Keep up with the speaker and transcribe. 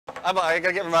I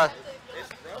gotta get rid of my.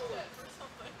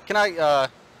 Can I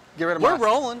get rid of We're my?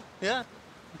 rolling. Yeah.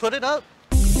 Put it up.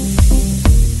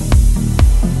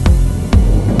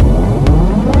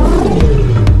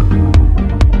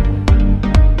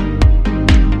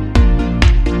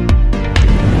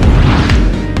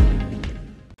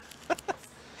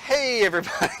 Hey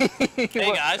everybody. Hey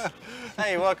guys.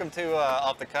 Hey, welcome to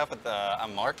Off the Cuff with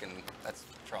I'm Mark and that's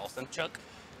Charleston. Chuck.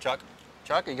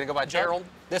 Chuck, are you gonna go by Chuck? Gerald.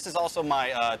 This is also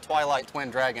my Twilight Twin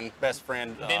Dragon best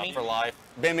friend for life.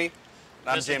 Bimmy.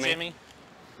 I'm This is Jimmy. Jimmy.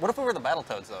 What if we were the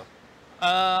Battletoads though?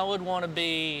 I would want to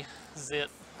be Zit.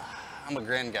 I'm a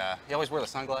Grin guy. You always wear the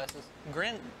sunglasses.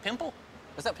 Grin. Pimple?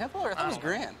 Is that Pimple or I thought it was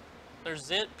Grin? There's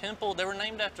Zit, Pimple. They were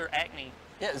named after acne.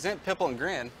 Yeah, Zit, Pimple, and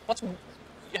Grin.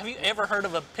 Have you ever heard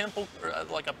of a pimple,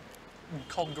 like a,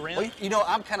 called Grin? Well, you know,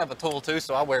 I'm kind of a tool too,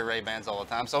 so I wear Ray-Bans all the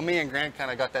time. So me and Grin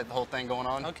kind of got that whole thing going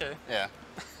on. Okay. Yeah.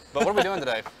 But what are we doing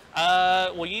today?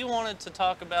 Well, you wanted to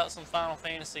talk about some Final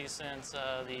Fantasy since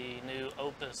the new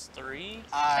Opus 3 came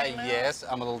out? Yes,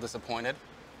 I'm a little disappointed.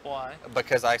 Why?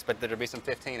 Because I expected there to be some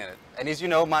 15 in it. And as you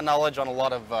know, my knowledge on a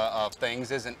lot of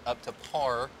things isn't up to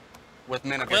par with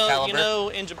men of your caliber. Well, you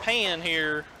know, in Japan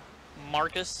here,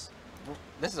 Marcus.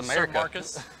 This is America. Sir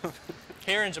Marcus.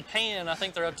 Here in Japan, I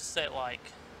think they're up to like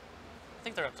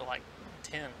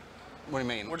 10. What do you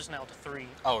mean? We're just now to 3.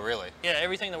 Oh, really? Yeah,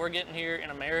 everything that we're getting here in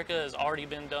America has already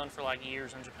been done for like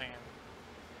years in Japan.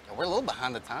 We're a little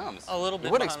behind the times. A little bit.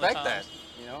 You wouldn't behind the expect that, times.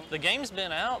 you know? The game's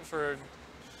been out for,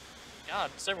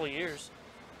 God, several years.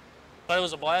 But it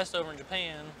was a blast over in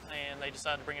Japan, and they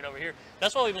decided to bring it over here.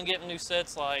 That's why we've been getting new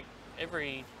sets like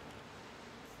every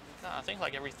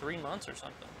 3 months or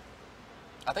something.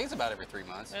 I think it's about every 3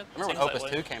 months. Yeah, I remember when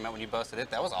Opus 2 came out when you busted it.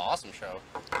 That was an awesome show.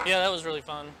 Yeah, that was really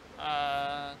fun.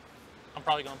 I'm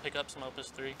probably going to pick up some Opus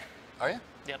 3. Are you?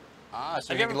 Yep. Ah, so Have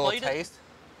you you get ever a little played taste?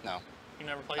 it? No. You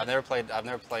never played I've it?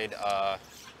 never played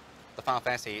the Final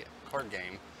Fantasy card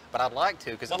game, but I'd like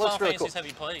to because it What looks Final really cool. Fantasies have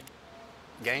you played?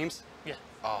 Games? Yeah.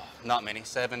 Oh, not many.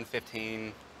 7,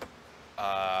 15,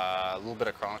 a little bit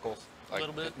of Chronicles. Like, a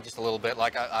little bit? Just a little bit.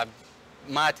 Like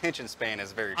my attention span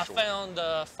is very short. I found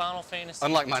Final Fantasy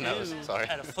Unlike my 2 nose, sorry.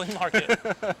 at a flea market.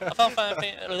 I found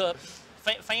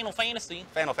Final Fantasy.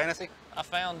 Final Fantasy? I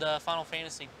found Final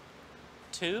Fantasy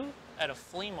 2 at a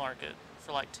flea market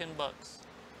for like $10. And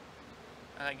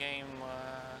that game,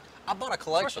 I bought a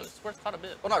collection. it's worth quite a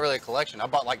bit. Well, not really a collection. I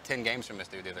bought like 10 games from this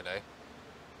dude the other day.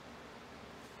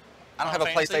 I don't have a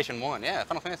PlayStation 1. Yeah,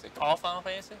 Final Fantasy. All Final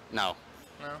Fantasy? No.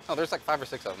 No? Oh, there's like 5 or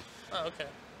 6 of them. Oh, okay.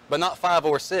 But not 5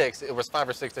 or 6. It was 5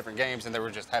 or 6 different games, and they were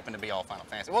just happened to be all Final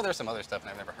Fantasy. Well, there's some other stuff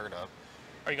I've never heard of.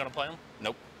 Are you going to play them?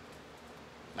 Nope.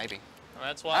 Maybe. And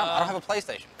that's why. I don't have a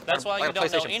PlayStation. That's why I you got a don't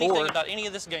know PlayStation anything 4. about any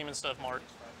of this gaming stuff, Mark.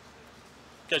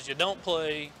 Because you don't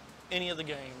play any of the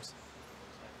games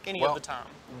any of the time.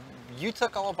 You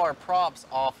took all of our props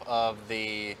off of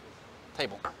the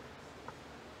table.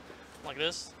 Like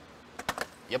this?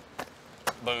 Yep.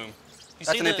 Boom. You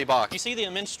That's see an the, empty box. You see the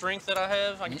immense strength that I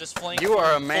have? I can just fling. You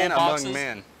are a full man boxes. among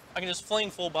men. I can just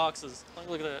fling full boxes.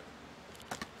 Look at that.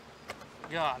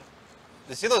 God.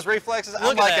 You see those reflexes? Look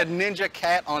I'm at like that. a ninja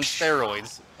cat on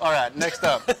steroids. All right, next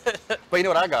up. But you know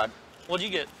what I got? What'd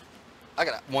you get? I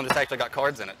got one that's actually got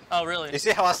cards in it. Oh, really? You see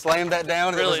how I slammed that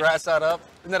down? Really? It was right side up.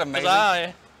 Isn't that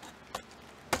amazing?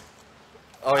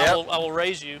 Oh yeah. I will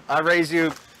raise you. I raise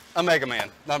you a Mega Man.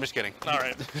 No, I'm just kidding. All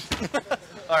right.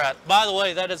 All right. By the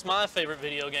way, that is my favorite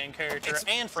video game character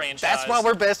and franchise. That's why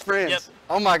we're best friends. Yep.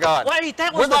 Oh my God. Wait,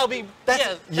 that was why we.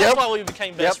 That's why we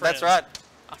became best friends. That's right.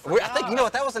 I think you know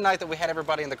what? That was the night that we had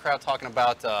everybody in the crowd talking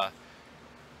about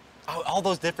all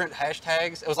those different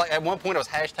hashtags. It was like at one point it was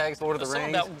hashtags Lord of the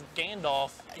Rings. Something about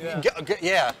Gandalf.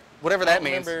 Yeah, whatever that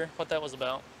means. I don't remember what that was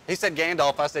about. He said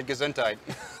Gandalf. I said Gesundheit.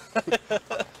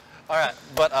 All right,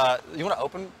 but you want to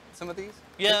open some of these?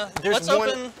 Yeah, There's let's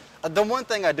open. The one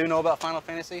thing I do know about Final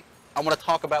Fantasy, I want to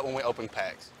talk about when we open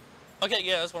packs. Okay,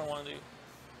 yeah, that's what I want to do.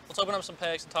 Let's open up some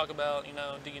packs and talk about, you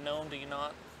know, do you know them, do you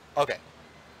not? Okay.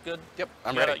 Good? Yep,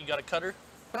 I'm ready. You got a cutter?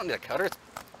 We don't need a cutter.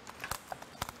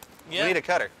 Yeah. We need a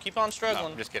cutter. Keep on struggling.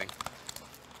 No, I'm just kidding.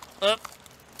 I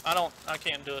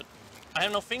can't do it. I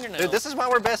have no fingernails. Dude, this is why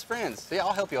we're best friends. See,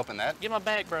 I'll help you open that. Get my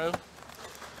back, bro.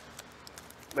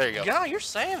 There you go. God, you're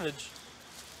savage.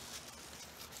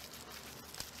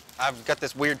 I've got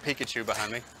this weird Pikachu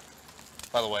behind me,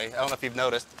 by the way. I don't know if you've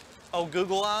noticed. Oh,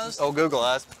 Google eyes? Oh, Google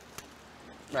eyes.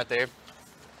 Right there.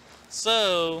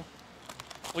 So,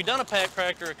 we done a pack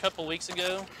cracker a couple weeks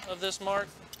ago of this, Mark.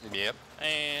 Yep.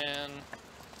 And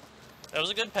that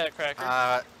was a good pack cracker.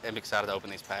 I'm excited to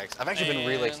open these packs. I've actually been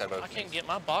really excited about I these. can't get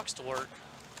my box to work.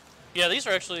 Yeah, these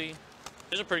are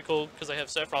pretty cool because they have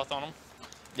Sephiroth on them.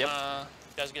 You Yep.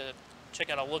 guys get to check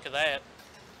out a look at that.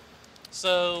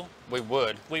 So We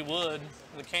would.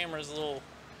 The camera's a little.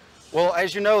 Well,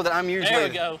 as you know, that I'm There usually we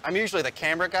go. the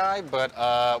camera guy, but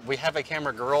we have a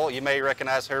camera girl. You may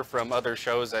recognize her from other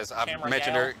shows, as I've Camera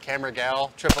mentioned gal. her. Camera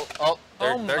gal. Triple. Oh,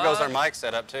 there, Oh there goes my. our mic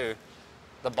setup too.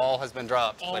 The ball has been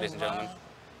dropped, Oh ladies and gentlemen. my.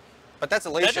 But that's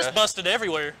Alicia. That just busted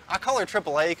everywhere. I call her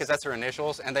AAA because that's her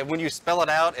initials, and then when you spell it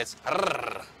out, it's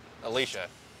Alicia.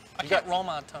 I can't roll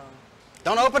my tongue.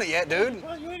 Don't open it yet, dude.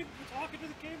 Well, you ain't talking to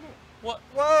the camera. What?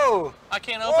 Whoa. I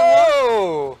can't open one?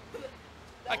 Whoa.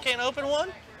 I can't open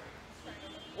one?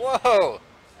 Whoa.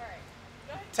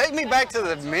 Take me back to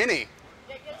the mini.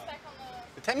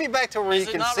 Take me back to where Is you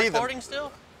it can not see recording them.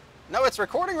 still? No, it's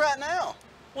recording right now.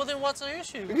 Well, then what's the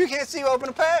issue? You can't see you open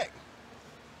a pack.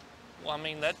 Well, I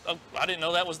mean, I didn't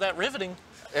know that was that riveting.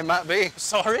 It might be.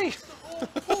 Sorry.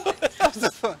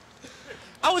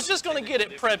 I was just going to get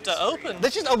it prepped to open.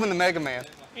 Let's just open the Mega Man.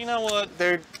 You know what?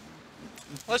 Dude,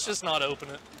 Let's just not open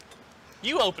it.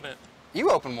 You open it.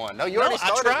 you open one. No, you No, already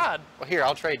started. I tried. Well, here,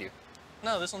 I'll trade you.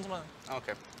 No, this one's mine.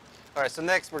 Okay. All right, so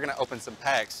next we're going to open some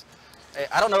packs.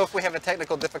 I don't know if we have a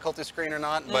technical difficulty screen or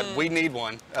not, but we need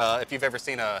one if you've ever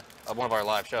seen one of our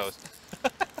live shows.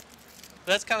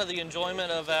 That's kind of the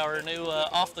enjoyment of our new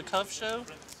off-the-cuff show.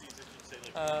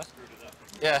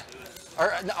 Yeah.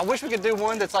 Or, I wish we could do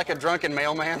one that's like a drunken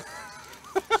mailman.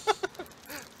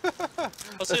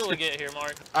 Let's see what we get here,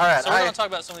 Mark. All right. So we're going to talk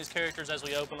about some of these characters as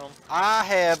we open them. I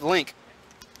have Link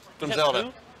from You have Zelda.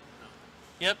 who?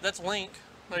 Yep, that's Link.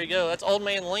 There you go. That's Old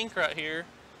Man Link right here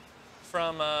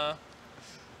from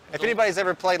If anybody's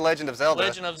ever played Legend of Zelda,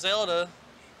 Legend of Zelda.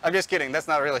 I'm just kidding. That's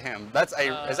not really him. That's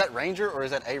is that Ranger or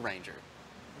is that a Ranger?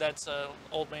 That's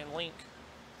Old Man Link,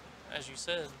 as you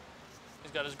said.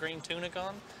 He's got his green tunic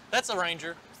on. That's a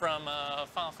Ranger from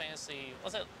Final Fantasy.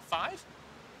 Was that 5?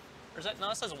 Or is that no?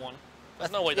 It says 1.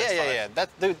 There's no way that's 5. Yeah. That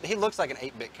dude, he looks like an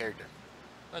 8-bit character.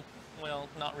 Well,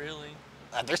 not really.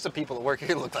 There's some people that work here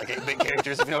who look like 8-bit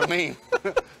characters, if you know what I mean.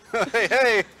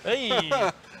 hey.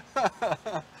 Hey.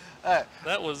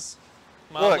 That was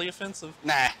mildly offensive.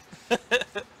 Nah.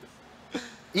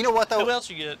 You know what though? Who else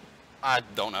you get? I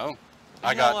don't know.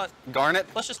 I know got what? Garnet,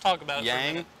 Let's just talk about it for a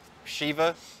Yang, minute.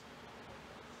 Shiva,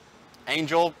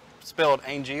 Angel, spelled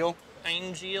Angel,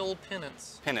 Angel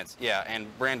Penance. Penance, yeah, and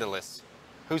Brandilis,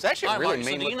 who's actually All right, really Mark,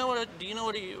 so mean. do you know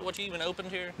what you even opened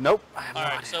here? Nope. I have All no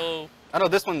right, idea. so I know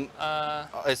this one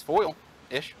is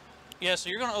foil-ish. yeah, so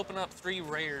you're going to open up 3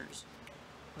 rares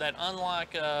that,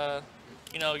 unlike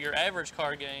your average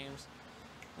card games,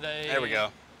 There we go.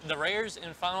 The rares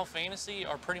in Final Fantasy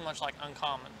are pretty much like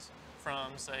uncommons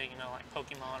from, say, like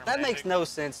Pokemon or That Magic. makes no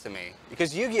sense to me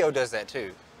because Yu-Gi-Oh does that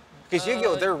too. Because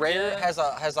Yu-Gi-Oh, their rare yeah.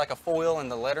 has like a foil in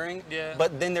the lettering. Yeah.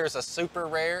 But then there's a super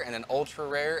rare and an ultra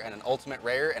rare and an ultimate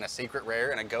rare and a secret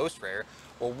rare and a ghost rare.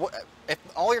 Well, if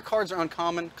all your cards are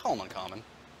uncommon, call them uncommon.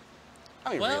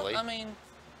 I mean, Well, really? I mean,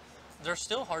 they're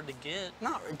still hard to get.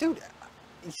 No, dude.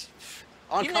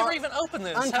 You never even opened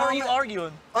this. How are you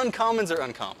arguing? Uncommons are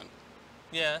uncommon.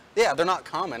 Yeah, Yeah, they're not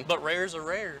common. but rares are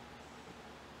rare.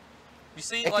 You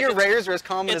see, If like your rares are as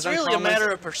common it's as really a uncommons,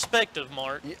 matter of perspective,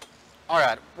 Mark. all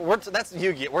right, that's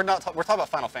Yu-Gi-Oh. We're talking about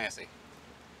Final Fantasy,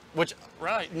 which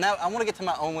Right. now I want to get to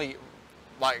my only,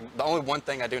 the only one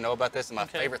thing I do know about this, and my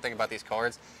Okay. favorite thing about these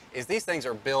cards is these things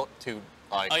are built to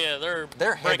Oh yeah, they're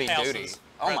they're brick heavy duty. houses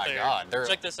Oh right my there. God, they're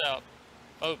Check this out.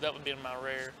 Oh, that would be in my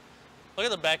rare. Look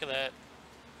at the back of that.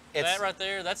 That right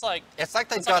there, that's like it's like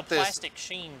they've it's like got a this plastic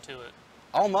sheen to it.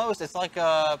 almost. It's like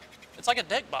It's like a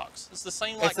deck box. It's the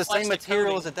same like it's the same plastic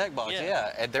material coating. as a deck box. Yeah.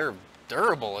 Yeah, and they're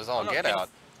durable as all I don't know, get out.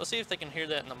 Let's see if they can hear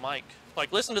that in the mic.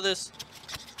 Like, listen to this.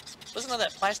 Listen to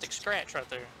that plastic scratch right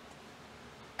there.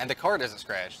 And the card isn't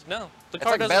scratched. No, the It's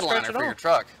card like doesn't bed scratch liner at for all. your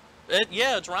truck.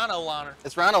 Yeah, it's rhino liner.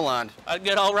 It's rhino lined. A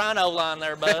good old rhino line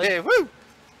there, bud. Hey, woo!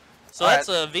 So All that's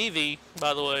a VV,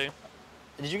 by the way.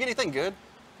 Did you get anything good?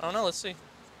 I don't know. Let's see.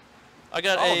 I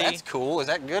got Oh, a. that's cool. Is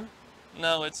that good?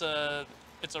 No, it's a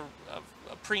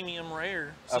premium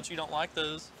rare. Since you don't like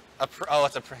those. No.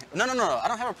 I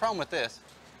don't have a problem with this.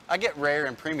 I get rare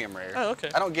and premium rare. Oh,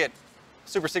 okay. I don't get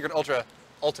super secret ultra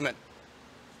ultimate.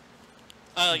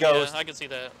 Oh yeah, Ghost. I can see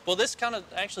that. Well, this kind of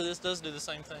actually this does do the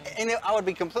same thing. And I would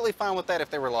be completely fine with that if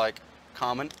they were like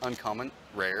common, uncommon,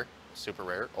 rare, super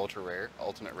rare, ultra rare,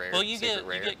 ultimate rare, Well, you secret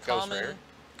rare, get ghost rare.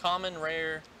 common,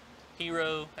 rare,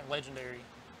 hero, and legendary.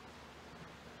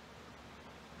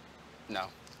 No.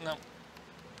 No.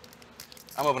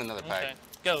 I'm opening another pack. Okay.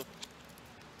 Go.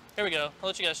 Here we go. I'll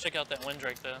let you guys check out that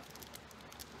Windrake though.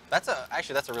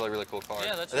 Actually that's a really, really cool card.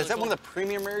 Yeah, that's Is really that one cool. of the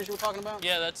premium rares you were talking about?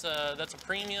 Yeah, that's a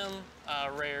premium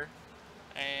rare.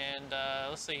 And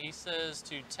let's see, he says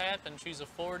to tap and choose a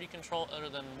forward you control other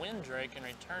than Windrake and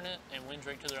return it and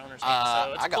Windrake to their owner's hand.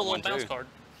 So it's I a got cool one little bounce too. card.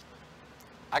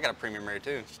 I got a premium rare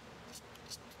too.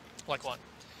 Like what?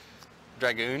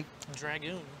 Dragoon.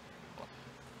 Dragoon.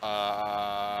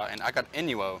 And I got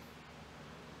Inuo.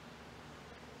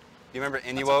 Do you remember a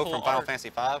Inuo cool from Final art. Fantasy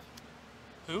V?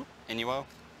 Who? Inuo.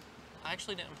 I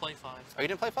actually didn't play 5. Oh, you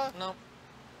didn't play 5? No.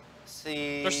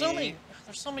 See. There's so many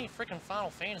freaking Final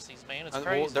Fantasies, man. It's Well,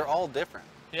 crazy. they're all different.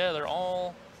 Yeah, they're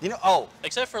all, You know, oh,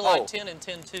 except for like Oh. 10 and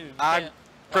 10-2. You I, can't-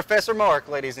 Professor Mark,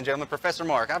 ladies and gentlemen, Professor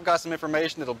Mark. I've got some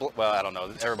information that'll. Well, I don't know.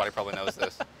 Everybody probably knows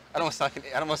this. I don't want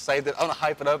to say that. I want to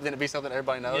hype it up, then it'd be something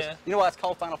everybody knows. Yeah. You know why it's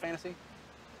called Final Fantasy?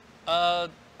 Uh,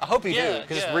 I hope you do, Yeah,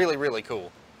 because yeah. it's really, really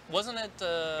cool. wasn't it,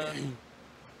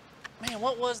 man,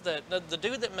 what was that? The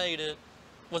dude that made it,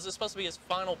 was it supposed to be his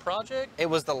final project? It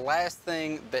was the last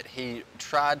thing that he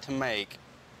tried to make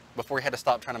before he had to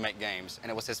stop trying to make games, and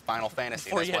it was his Final Fantasy.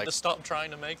 Before That's he had like, to stop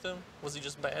trying to make them? Was he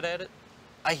just bad at it?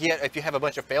 if you have a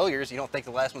bunch of failures, you don't think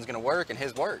the last one's going to work, and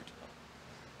his worked.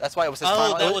 That's why it was his Oh,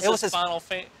 final. that was it his final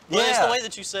Well, it's Yeah. the way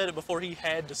that you said it before he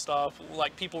had to stop.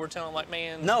 Like, people were telling him, like,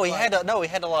 man. No, he like, had to. No, he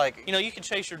had to like. You know, you can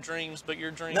chase your dreams, but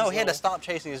your dreams. No, he had to will- stop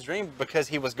chasing his dream because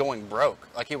he was going broke.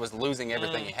 Like he was losing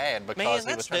everything he had because Man, he was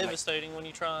that's trying to make. devastating when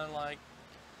you try and, like,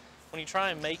 when you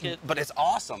try and make it. But it's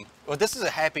awesome. Well, this is a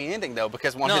happy ending though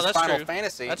because when No, his that's Final true.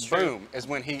 Fantasy, That's true. boom, is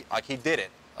when he did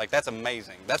it. Like that's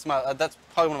amazing. That's probably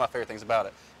one of my favorite things about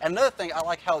it. And another thing, I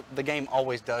like how the game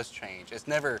always does change. It's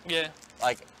never Yeah.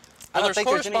 like. I Well, don't there's think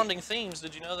there's corresponding themes.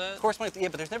 Did you know that? any corresponding. Yeah,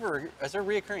 but there's never. Is there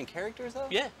reoccurring characters though?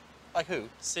 Yeah. Like who?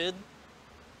 Sid.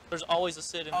 There's always a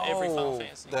Sid in every Final Oh,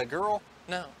 Fantasy. the girl.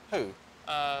 No. Who?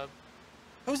 Uh,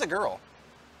 Who's the girl?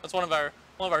 that's one of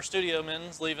our studio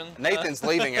men's leaving. Nathan's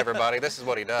leaving everybody. This is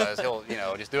what he does. He'll,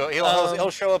 just do it. He'll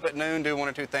show up at noon, do one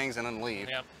or two things, and then leave.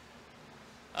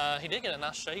 Yeah. He did get a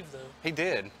nice shave though. He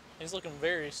did. He's looking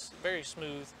very, very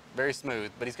smooth. Very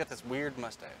smooth, but he's got this weird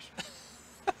mustache.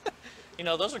 You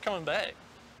know, those are coming back.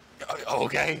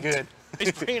 Okay, good.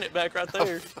 He's bringing it back right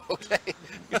there. Okay.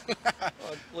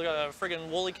 Look at a friggin'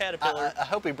 woolly caterpillar. I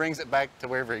hope he brings it back to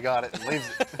wherever he got it and leaves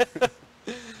it.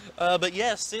 But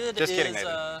yeah, Sid Just is. kidding,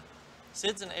 Nathan.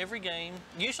 Sid's in every game.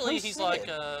 Usually Who's he's Sid? like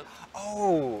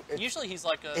It's usually he's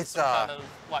like it's, some kind of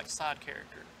like side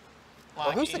character. well,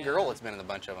 Like who's the in- girl that's been in a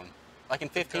bunch of them? Like in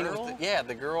 15, it was girl? yeah,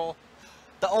 the girl,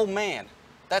 the old man.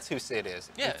 That's who Sid is.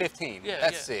 Yeah. In 15, Yeah,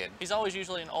 that's yeah. Sid. He's always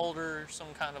usually an older, some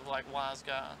kind of like wise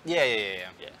guy. Yeah.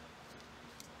 Yeah.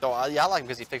 So I like him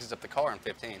because he fixes up the car in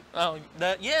 15. Oh,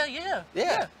 that. Yeah.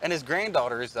 Yeah. And his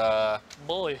granddaughter's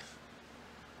Boy.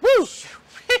 woo.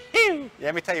 Yeah,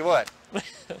 let me tell you what.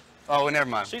 Oh, never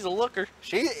mind. She's a looker.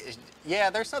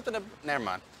 There's something never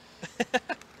mind.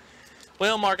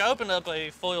 Well, Mark, I opened up a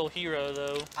foil hero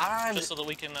though, I'm just so that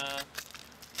we can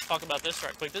talk about this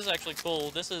right quick. This is actually cool.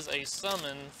 This is a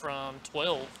summon from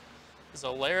 12.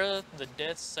 Zalera, the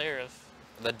Death Seraph.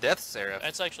 the Death Seraph.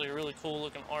 That's actually a really cool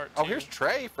looking art. Oh, too. here's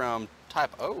Trey from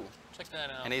Type O, Check that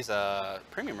out. and he's a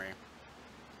premium rare.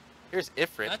 Here's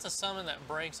Ifrit. That's a summon that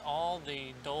breaks all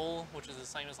the dole, which is the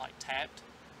same as like tapped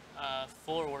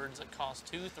forwards that cost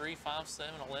 2, 3, 5,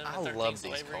 7, 11, I and 13. love so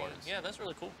these every- cards. Yeah, that's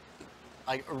really cool.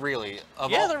 Like really.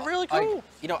 Yeah, they're really cool.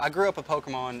 I grew up with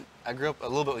Pokemon. I grew up a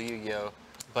little bit with Yu-Gi-Oh,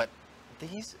 but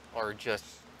these are just.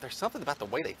 There's something about the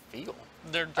way they feel.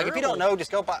 They're Like if you don't durable. know,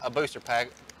 just go buy a booster pack.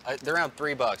 They're around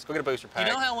 $3. Go get a booster pack.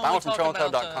 know how when buy we one from talk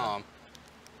about, TrollandToad.com.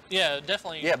 Yeah,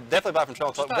 definitely. Yeah, definitely buy from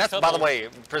Just buy a TrollandToad. By the couple. way,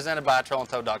 presented by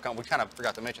TrollandToad.com. We kind of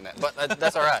forgot to mention that, but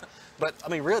that's all right. But I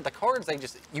mean, really, the cards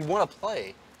you want to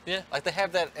play. Yeah. Like they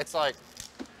have that. It's like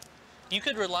You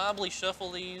could reliably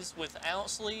shuffle these without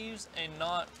sleeves and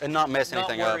not mess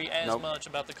anything worry up. as Nope. much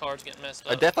about the cards getting messed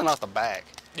up. Definitely not the back.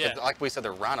 Yeah. Like we said,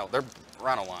 they're rhino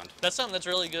lined. That's something that's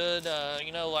really good.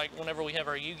 You know, like whenever we have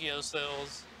our Yu-Gi-Oh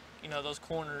sales, you know, those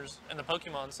corners and the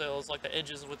Pokemon sales, like the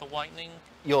edges with the whitening.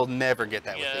 You'll never get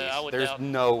that with Yeah, these. I would There's doubt-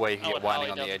 no way you I can would get whitening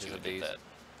highly on the doubt that edges you of would get these. that.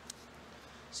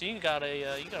 So you got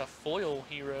a foil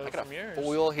hero I got from a yours.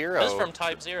 foil hero. This is from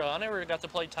Type Zero. I never got to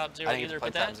play Type Zero I didn't either. get to play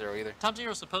But Type that Zero either. Type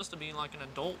Zero is supposed to be like an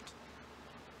adult.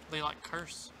 They like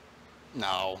curse.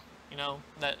 No. You know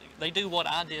that they do what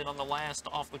I did on the last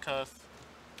off the cuff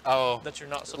Oh. that you're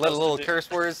not supposed Let a little to do.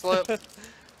 curse word slip.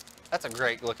 That's a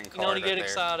great looking card You know when you right get there.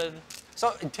 excited.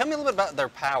 So tell me a little bit about their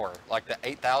power, like the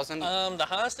 8,000. The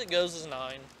highest it goes is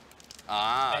 9.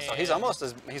 So he's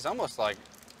almost like.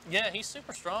 Yeah, he's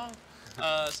super strong.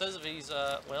 It says if he's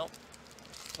well,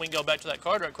 we can go back to that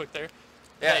card right quick there.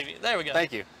 Yeah. Maybe. There we go.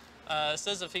 Thank you. It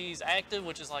says if he's active,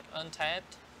 which is like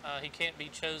untapped, he can't be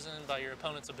chosen by your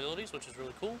opponent's abilities, which is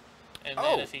really cool. And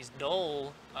then if he's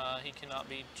dull, he cannot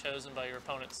be chosen by your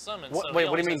opponent's summon. What, So wait,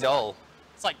 what do you mean dull?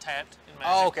 It's like tapped in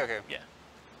Magic. Oh, okay, okay.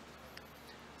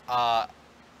 Yeah.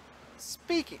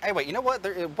 Speaking, hey, wait, you know what?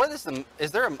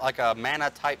 Is there like a mana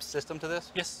type system to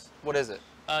this? Yes. What is it?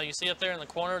 You see up there in the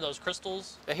corner those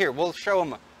crystals? Here, we'll show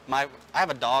them. I have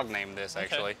a dog named this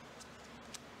actually.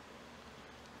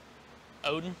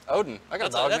 Odin. Odin. I got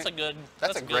a dog that's name. a good.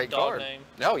 That's a great dog card. name.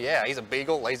 Oh yeah, he's a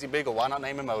beagle, lazy beagle. Why not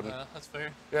name him Odin? That's fair.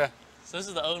 Yeah. So this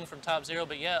is the Odin from Top Zero,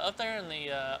 but yeah, up there in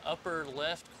the upper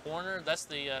left corner, that's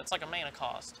the. It's like a mana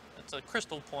cost. It's a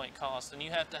crystal point cost, and you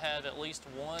have to have at least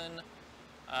one.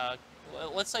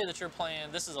 Let's say that you're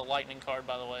playing. This is a lightning card,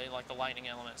 by the way, like the lightning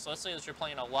element. So let's say that you're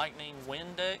playing a lightning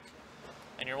wind deck,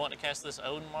 and you're wanting to cast this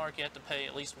Odin mark. You have to pay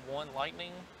at least one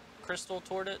lightning crystal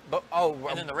toward it. But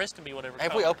and then the rest can be whatever.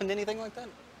 Have color. we opened anything like that?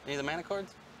 Any of the mana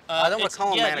cards? I don't want to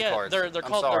call them mana cards. They're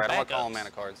called. I'm sorry, They're I don't want to call them backups.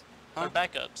 mana cards. Huh? They're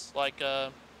backups. Like,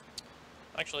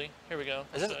 actually, here we go.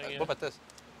 Is this, what about this?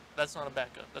 That's not a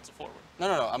backup. That's a forward.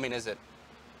 No. I mean, is it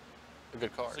a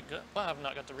good card? Is it good? Well, I've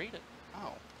not got to read it.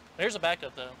 Oh. There's a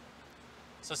backup though.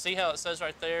 So see how it says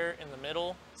right there in the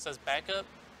middle? It says backup.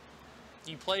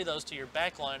 You play those to your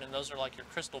back line, and those are like your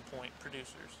crystal point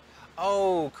producers.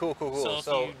 Oh, cool. So if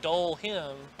you dole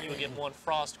him, you would get one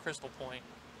frost crystal point.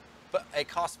 But it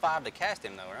costs 5 to cast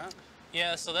him, though, right?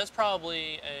 Yeah, so that's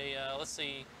probably a, let's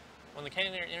see, when the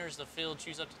cannoneer enters the field,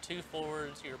 choose up to 2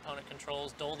 forwards your opponent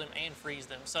controls, dole them, and freeze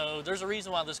them. So there's a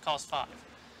reason why this costs 5.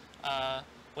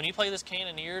 When you play this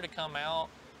cannoneer to come out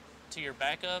to your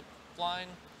backup line,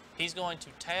 he's going to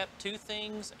tap 2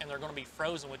 things, and they're going to be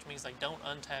frozen, which means they don't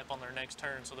untap on their next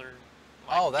turn. So they're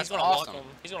like, that's he's gonna awesome.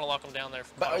 He's going to lock them down there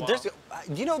for But quite a there's, while.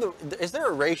 do you know is there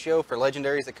a ratio for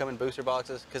legendaries that come in booster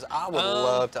boxes? Because I would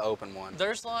love to open one.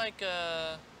 There's like,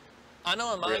 I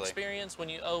know in my Really? experience, when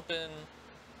you open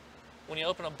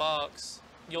a box,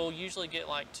 you'll usually get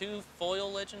like 2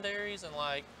 foil legendaries and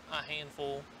like a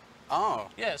handful. Oh.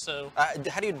 Yeah, so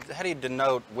How do you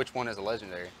denote which one is a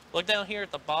legendary? look down here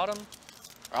at the bottom.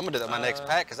 I'm gonna do that in my next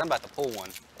pack because I'm about to pull one.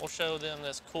 We'll show them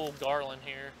this cool garland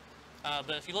here.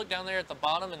 But if you look down there at the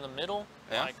bottom in the middle,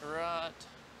 like right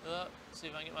up, see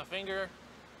if I can get my finger.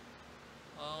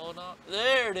 Hold on,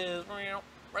 there it is,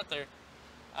 right there.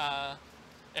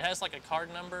 It has like a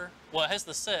card number. Well, it has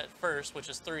the set first, which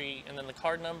is 3, and then the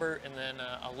card number, and then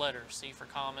a letter. C for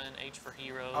common, H for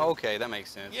hero. Oh, okay, that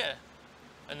makes sense. Yeah,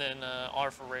 and then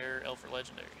R for rare, L for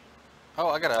legendary. Oh,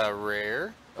 I got a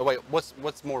rare. Oh wait,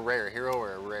 what's more rare, hero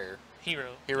or a rare?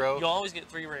 Hero. Hero. You'll always get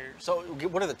 3 rares. So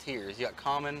what are the tiers? You got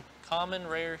common. Common,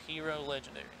 rare, hero,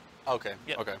 legendary. Okay.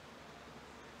 Yep. Okay.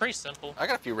 Pretty simple. I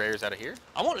got a few rares out of here.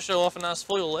 I want to show off a nice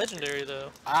foil legendary though.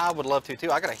 I would love to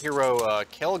too. I got a hero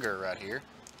Kelger right here.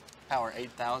 Power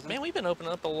 8,000. Man, we've been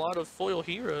opening up a lot of foil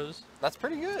heroes. That's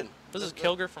pretty good. This is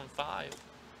Kelger from 5.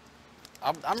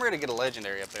 I'm ready to get a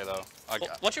legendary up there though.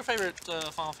 What's your favorite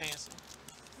Final Fantasy?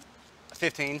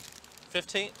 15.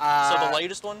 15? So the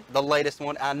latest one? The latest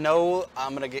one. I know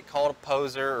I'm gonna get called a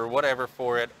poser or whatever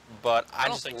for it, but I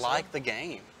don't just think like so. the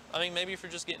game. I mean, maybe if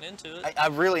you're just getting into it. I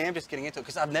really am just getting into it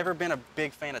because I've never been a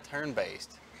big fan of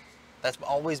turn-based. That's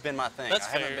always been my thing. That's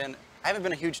I fair. haven't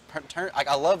been a huge turn. Like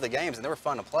I love the games and they were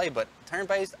fun to play, but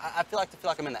turn-based, I feel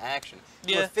like I'm in the action.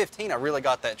 Yeah. With 15, I really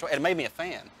got that choice. It made me a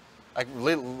fan,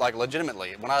 like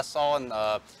legitimately. When I saw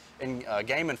in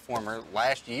Game Informer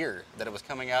last year that it was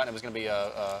coming out and it was going to be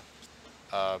it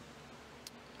wasn't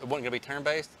going to be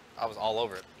turn-based, I was all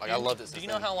over it. Like I loved it. Do you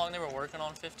know how long they were working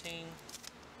on 15?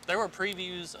 There were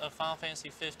previews of Final Fantasy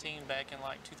 15 back in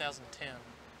like 2010.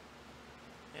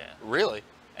 Yeah. Really?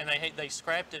 And they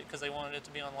scrapped it because they wanted it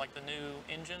to be on like the new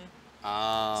engine.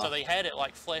 So So they had it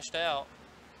like fleshed out,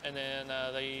 and then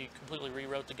they completely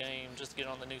rewrote the game just to get it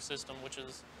on the new system, which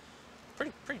is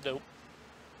pretty dope.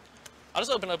 I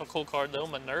just opened up a cool card though,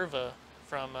 Minerva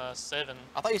from 7.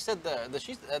 I thought you said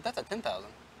that's at 10,000.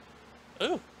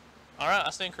 Ooh. All right, I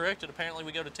stand corrected. Apparently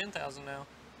we go to 10,000 now.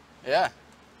 Yeah.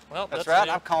 Well, That's right.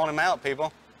 New. I'm calling him out,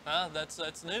 people.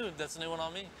 That's new. That's a new one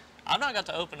on me. I've not got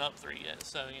to open up 3 yet,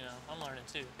 so you know I'm learning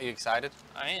too. Are you excited?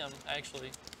 I am actually,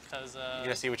 because You're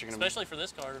gonna see what you're gonna. especially for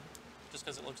this card, just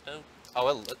because it looks dope.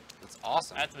 Oh, it's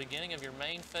awesome. At the beginning of your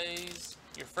main phase,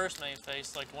 your first main phase,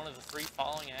 select one of the 3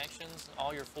 following actions.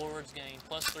 All your forwards gain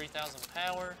plus 3,000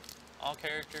 power. All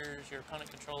characters your opponent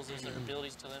controls use their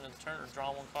abilities till the end of the turn or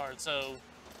draw 1 card. So,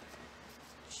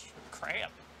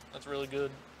 crap, that's really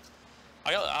good.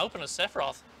 I opened a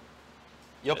Sephiroth.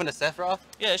 You opened a Sephiroth?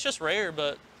 Yeah, it's just rare,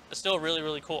 but it's still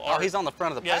really cool Oh, art. he's on the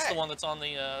front of the Yeah, pack. it's the one that's on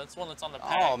the. It's one that's on the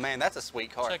pack. Oh man, that's a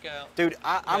sweet card. Check out. Dude,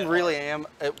 I'm that really am.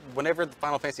 Whenever the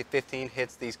Final Fantasy 15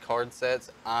 hits these card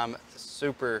sets, I'm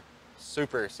super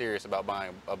super serious about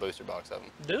buying a booster box of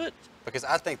them Do it. because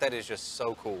I think that is just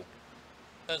so cool.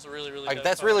 That's really, really Like dope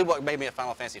that's card. really what made me a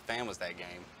Final Fantasy fan was that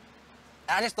game.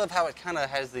 I just love how it kind of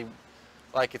has the,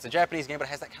 like it's a Japanese game, but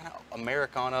it has that kind of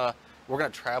Americana. We're gonna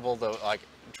travel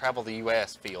the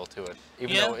U.S. feel to it,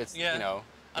 even though it's you know.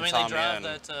 I mean, they drive and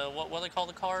that what do they call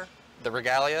the car? the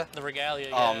Regalia. The Regalia.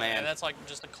 Oh, Yeah. man. And that's like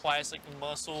just a classic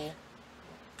muscle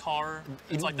car.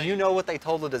 It's like You know what they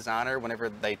told the designer whenever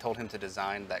they told him to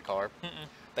design that car?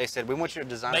 They said, "We want you to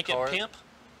design make a car." it pimp.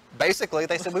 Basically,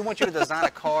 they said, "We want you to design a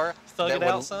car Thug it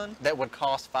out, son. that would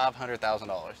cost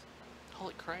 $500,000."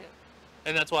 Holy crap!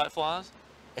 And that's why it flies.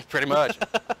 Pretty much.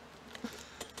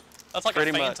 That's like Pretty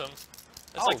a much. Phantom. It's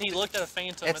Oh, like he looked at a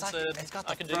Phantom and like, said, it's got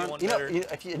 "I the can do front. one You know,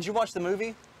 better." did you watch the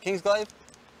movie Kingsglaive?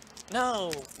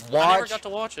 No, I never got to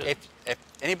watch it. If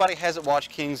anybody hasn't watched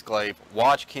Kingsglaive,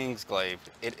 watch Kingsglaive.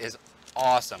 It is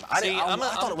awesome. I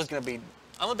thought it was going to be.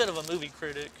 I'm a bit of a movie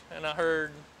critic, and I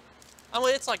heard. I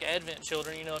mean, it's like Advent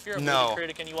Children. You know, if you're a movie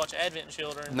critic and you watch Advent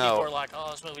Children, people are like,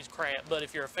 "Oh, this movie's crap." But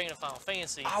if you're a fan of Final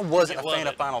Fantasy, I wasn't a you love fan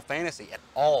of it. Final Fantasy at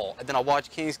all. And then I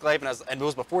watched Kingsglaive, and it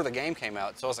was before the game came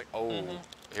out. So I was like, oh,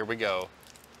 here we go.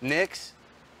 Nyx.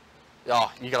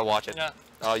 Oh, you got to watch it. Yeah.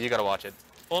 Oh, you got to watch it.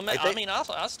 Well, I mean,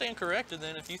 I'll stand corrected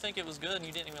then. If you think it was good and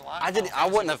you didn't even like it. I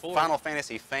wasn't a Final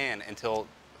Fantasy fan until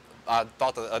I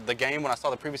thought the game, when I saw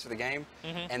the previews for the game,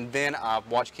 and then I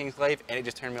watched Kingsglaive, and it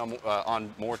just turned me on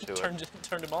more to it.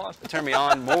 Turned him on. It turned me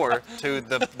on more to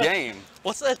the game.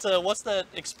 What's that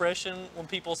expression when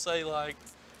people say like,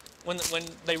 when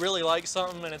they really like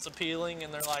something and it's appealing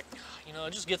and they're like, you know,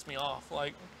 it just gets me off.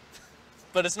 Like,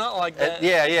 but it's not like that.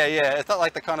 Yeah. It's not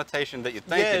like the connotation that you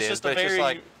think it is, just but a it's just very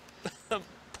like,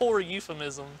 poor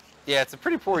euphemism. yeah, it's a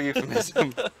pretty poor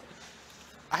euphemism.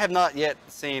 I have not yet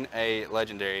seen a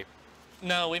legendary.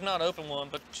 No, we've not opened one,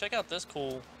 but check out this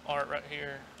cool art right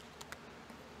here.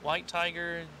 White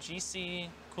Tiger, GC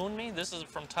Kunmi. This is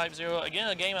from Type 0. Again,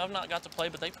 a game I've not got to play,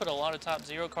 but they put a lot of Type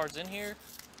 0 cards in here.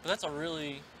 But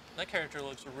that character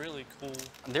looks really cool.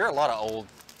 There are a lot of old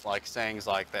sayings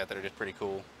like that are just pretty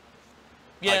cool.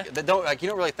 Yeah. You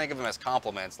don't really think of them as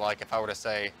compliments. Like if I were to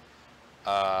say,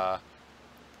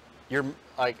 you're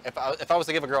like if I was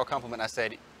to give a girl a compliment, I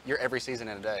said you're every season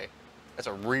in a day. That's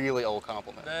a really old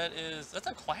compliment. That's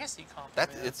a classy compliment.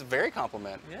 It's a very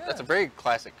compliment. Yeah. That's a very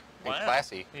classic and Wow.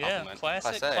 classy compliment.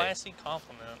 Yeah, classy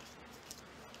compliment.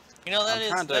 You know,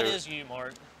 that is you,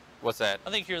 Mark. What's that? I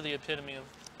think you're the epitome of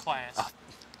class.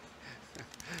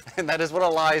 And that is what a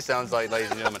lie sounds like, ladies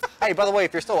and gentlemen. Hey, by the way,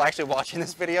 if you're still actually watching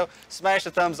this video, smash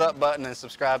the thumbs up button and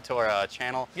subscribe to our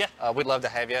channel. Yeah. We'd love to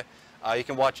have you. You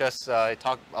can watch us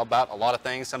talk about a lot of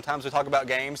things. Sometimes we talk about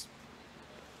games,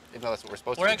 even though that's what we're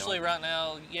supposed to We're be actually doing. right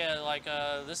now,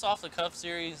 this Off the Cuff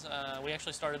series, we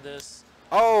actually started this.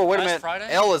 Oh, wait a last minute. Friday?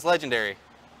 L is legendary.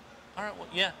 All right, well,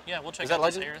 we'll check Is that out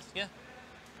this legend? Aerith. Yeah,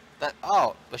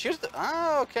 But she was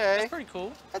okay. that's pretty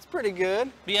cool. That's pretty good.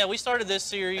 But yeah, we started this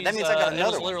series. And that means I got it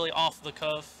another was one. literally off the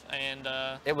cuff, and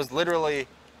It was literally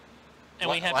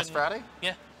we happened last Friday.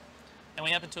 Yeah, and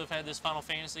we happen to have had this Final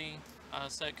Fantasy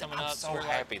set coming I'm up. so we're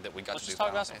happy that we got let's to do just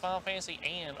talk about Final some Final Fantasy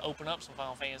and open up some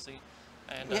Final Fantasy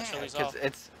and Yeah, show these off.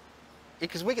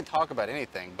 because we can talk about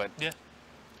anything, but Yeah.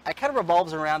 it kind of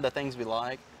revolves around the things we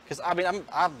like. Because I mean,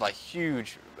 I'm a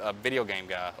huge video game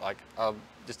guy. Like, I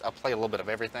play a little bit of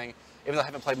everything. Even though I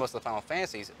haven't played most of the Final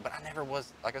Fantasies, but I never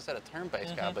was, like I said, a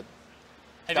turn-based guy. But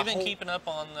Have you been keeping up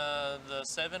on the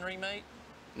 7 remake?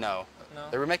 no, No.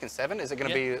 they're remaking 7. Is it going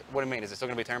to be? What do you mean? Is it still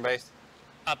going to be turn-based?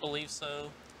 I believe so,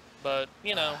 but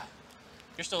you know,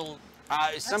 you're still.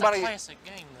 That's Somebody. a classic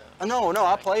game though. No,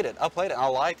 I played it. And I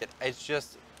liked it. It's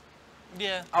just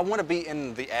Yeah, I want to be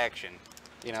in the action.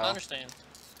 You know. I understand.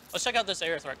 Let's check out this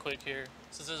Aerith right quick here,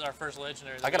 since this is our first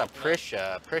legendary. that I got a we opened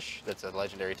up. Prish that's a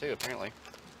legendary too, apparently.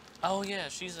 Oh yeah,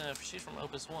 she's from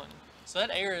Opus 1. So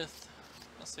that Aerith,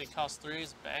 let's see, cost 3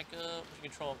 is backup. You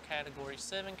control a category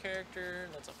 7 character.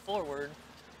 That's a forward.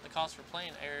 The cost for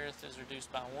playing Aerith is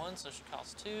reduced by 1, so she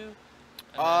costs 2.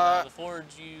 And then, the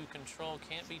forwards you control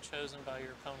can't be chosen by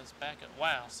your opponent's backup.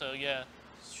 Wow. So yeah,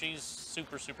 she's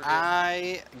super good.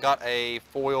 I got a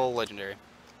foil legendary.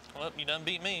 Well, you done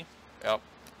beat me. Yep.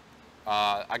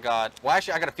 I got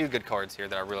a few good cards here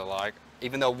that I really like.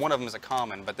 Even though one of them is a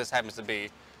common, but this happens to be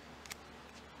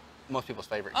most people's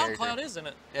favorite character. Oh, Cloud is in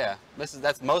it. Yeah,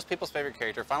 that's most people's favorite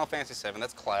character. Final Fantasy VII.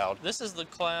 That's Cloud. This is the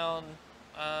Cloud.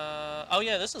 Oh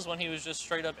yeah, this is when he was just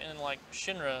straight up in like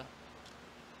Shinra.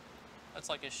 That's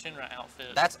like his Shinra outfit.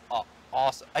 That's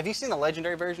awesome. Have you seen the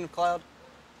legendary version of Cloud?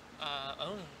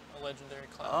 Own a legendary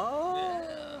Cloud. Oh.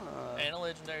 Yeah. And a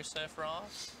legendary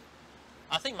Sephiroth.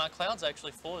 I think my Cloud's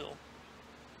actually foil.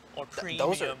 Or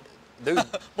premium. dude,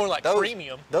 More like those,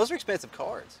 premium. Those are expensive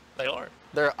cards. They are.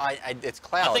 It's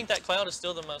Cloud. I think that Cloud is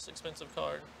still the most expensive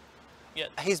card. Yet.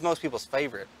 He's most people's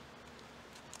favorite.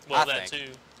 Well, that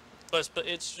too. But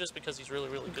it's just because he's really,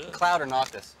 really good. Cloud or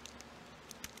Noctis?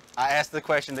 I asked the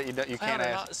question that you can't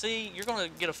ask. See, you're going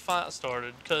to get a fight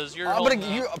started because you're.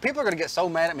 People are going to get so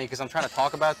mad at me because I'm trying to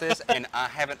talk about this and I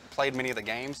haven't played many of the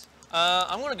games.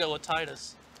 I'm going to go with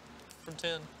Titus from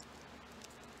 10.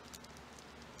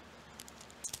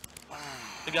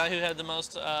 The guy who had the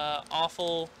most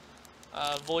awful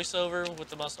voiceover with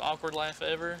the most awkward laugh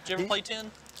ever. Did you ever play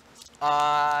 10?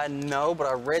 No, but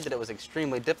I read that it was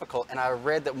extremely difficult, and I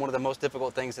read that one of the most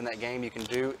difficult things in that game you can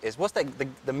do is, what's that,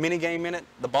 the mini game in it?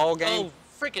 The ball game? Oh,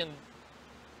 freaking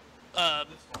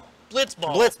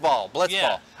Blitzball. Blitzball.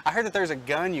 Yeah. I heard that there's a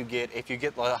gun you get if you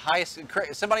get the highest,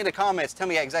 somebody in the comments, tell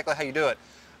me exactly how you do it.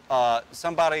 I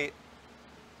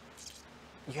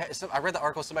read the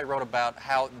article somebody wrote about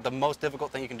how the most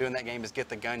difficult thing you can do in that game is get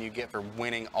the gun you get for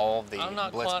winning all the Blitzball. I'm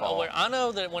not quite aware. I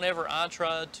know that whenever I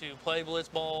tried to play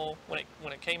Blitzball,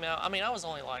 when it came out, I mean, I was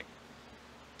only like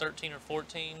 13 or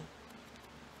 14.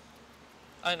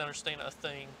 I didn't understand a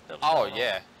thing that was going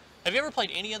on. Have you ever played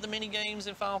any of the mini games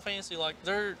in Final Fantasy? Like,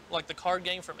 they're like the card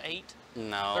game from 8?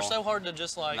 No. They're so hard to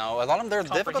just like No, a lot of them, they're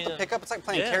difficult to pick up. It's like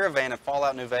playing Caravan and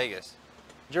Fallout New Vegas.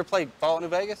 Did you ever play Fallout New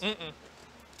Vegas? Mm-mm.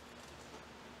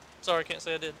 Sorry, I can't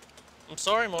say I did. I'm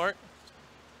sorry, Mark.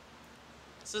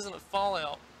 This isn't a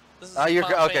Fallout. This is you're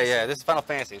Final okay. Fantasy. Yeah, this is Final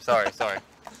Fantasy. Sorry. But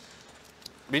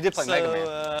you did play Mega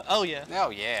Man. Oh yeah. Oh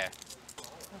yeah.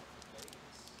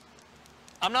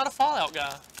 I'm not a Fallout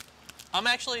guy. I'm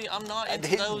not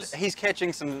into those. He's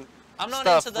catching some. I'm not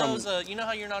into those. You know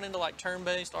how you're not into like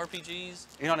turn-based RPGs?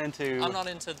 You're not into. I'm not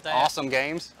into that. Awesome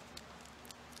games.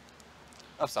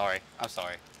 I'm sorry.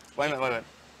 Wait a minute.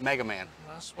 Mega Man.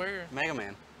 I swear. Mega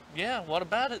Man. Yeah. What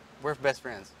about it? We're best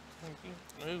friends.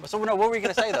 Move. So no, what were you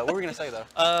gonna say though?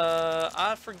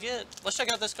 I forget. Let's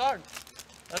check out this card.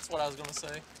 That's what I was gonna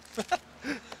say.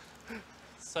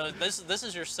 So this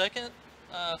is your second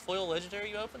foil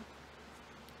legendary you open?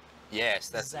 Yes,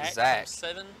 that's Zack. Zack.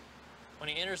 7. When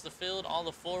he enters the field, all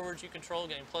the forwards you control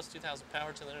gain plus 2,000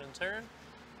 power to the end of the turn.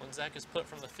 When Zack is put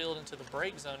from the field into the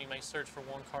break zone, you may search for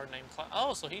one card named Cloud.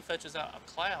 Oh, so he fetches out a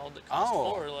Cloud that costs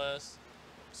 4 or less.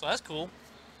 So that's cool.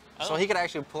 So he could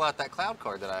actually pull out that Cloud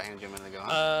card that I handed you a minute ago,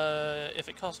 huh? If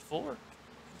it cost 4.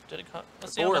 Did it cost?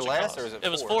 Let's see 4 how or much less, or is it 4?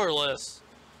 It was 4 or less.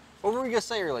 What were we gonna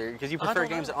say earlier? Because you prefer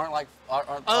games that aren't like. I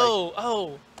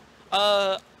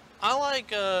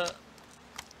like.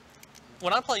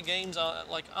 When I play games,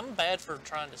 I'm bad for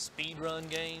trying to speed run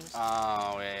games.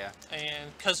 Oh yeah.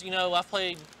 And because I've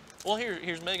played. Well,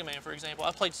 here's Mega Man for example.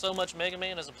 I played so much Mega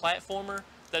Man as a platformer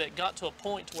that it got to a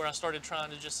point to where I started trying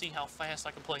to just see how fast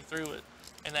I could play through it,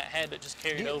 and that habit just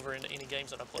carried over into any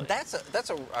games that I played. That's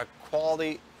a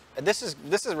quality. This is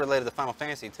related to Final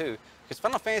Fantasy too, because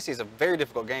Final Fantasy is a very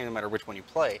difficult game no matter which one you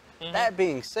play. Mm-hmm. That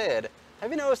being said,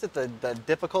 have you noticed that the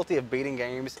difficulty of beating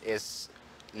games is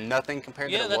nothing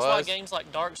compared to what it was? Yeah, that's why games like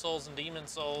Dark Souls and Demon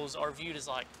Souls are viewed as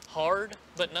like hard,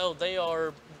 but no,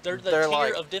 they're the tier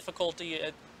like, of difficulty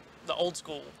at the old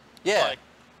school. Yeah.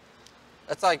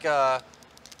 That's like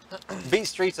beat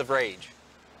Streets of Rage.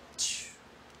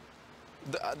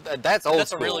 That's old school.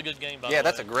 That's a really good game, by the way. Yeah,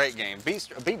 that's a great game. Beat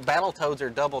Battletoads or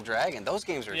Double Dragon. Those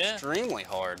games are extremely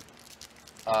hard.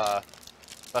 But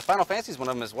Final Fantasy is one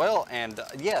of them as well. And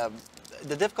yeah,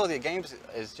 the difficulty of games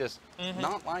is just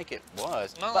not like it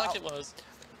was. Not like it was.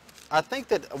 I think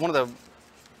that one of the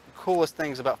coolest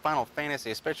things about Final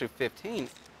Fantasy, especially 15,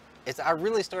 is I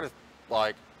really started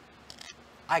like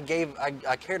I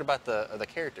cared about the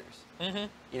characters. Mm-hmm.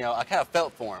 I kind of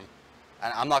felt for them.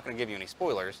 And I'm not going to give you any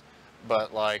spoilers,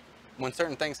 but like when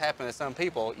certain things happen to some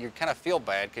people, you kind of feel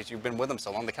bad because you've been with them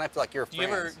so long. They kind of feel like you're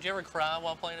friends. Do you ever cry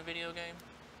while playing a video game?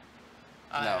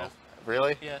 No.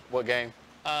 Really? Yeah. What game?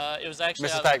 It was actually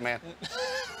Mrs. Pac-Man.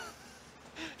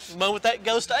 The moment that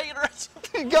ghost ate her.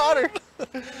 Got her.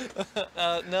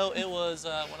 No, it was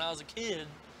when I was a kid.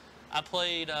 I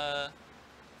played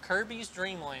Kirby's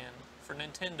Dream Land for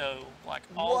Nintendo like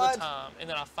all the time, and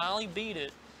then I finally beat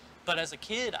it. But as a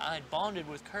kid, I had bonded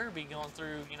with Kirby going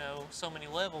through so many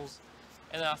levels,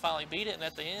 and then I finally beat it. And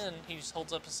at the end, he just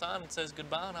holds up a sign and says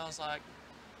goodbye, and I was like,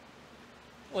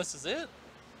 well, "This is it.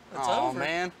 It's over." Oh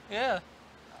man. Yeah.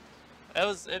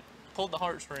 It pulled the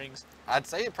heartstrings. I'd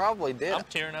say it probably did. I'm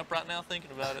tearing up right now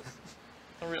thinking about it.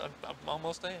 I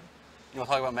almost am. You want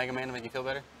to talk about Mega Man to make you feel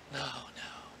better? No.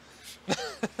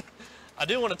 I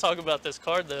do want to talk about this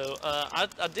card though. I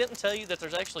didn't tell you that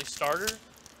there's actually starter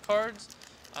cards.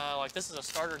 Like this is a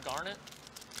starter Garnet,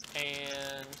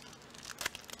 and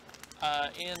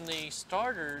in the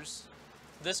starters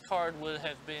this card would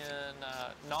have been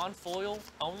non-foil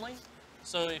only.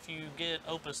 So if you get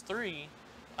Opus 3,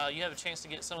 you have a chance to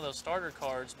get some of those starter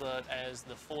cards, but as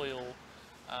the foil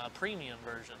premium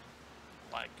version,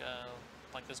 like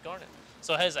this Garnet.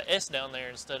 So it has an S down there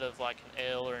instead of like an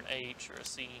L or an H or a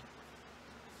C.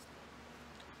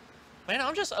 Man,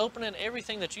 I'm just opening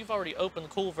everything that you've already opened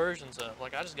cool versions of.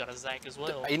 Like, I just got a Zack as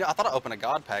well. You know, I thought I opened a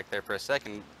God pack there for a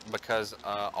second because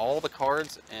all the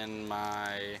cards in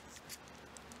my...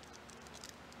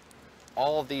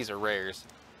 All of these are rares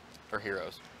or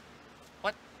heroes.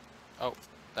 What? Oh,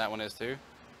 that one is too.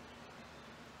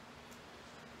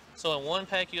 So in one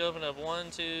pack you open up 1,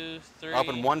 2, 3... I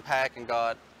opened one pack and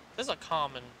got... This is a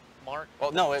common mark.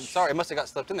 Well, no, sorry, it must have got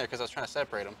slipped in there because I was trying to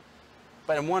separate them.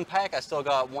 But in one pack, I still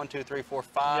got 1, 2, 3, 4,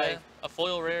 5. Yeah, a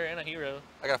foil rare and a hero.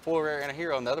 I got a full rare and a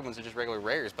hero, and the other ones are just regular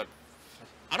rares. But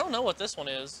I don't know what this one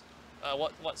is.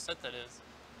 What set that is?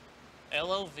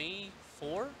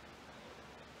 LOV4?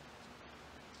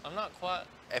 I'm not quite.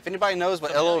 if anybody knows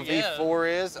what familiar.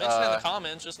 LOV4 is, mention in the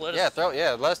comments. Just let us. let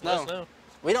us know. Let us know.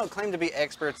 We don't claim to be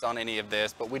experts on any of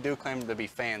this, but we do claim to be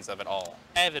fans of it all.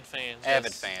 Avid fans.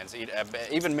 Avid yes. fans.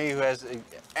 Even me, who has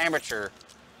amateur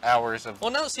hours of.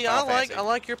 Well, no, see, Final I Fantasy.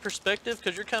 like your perspective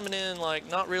because you're coming in like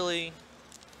not really.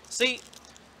 See,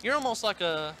 you're almost like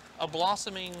a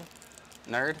blossoming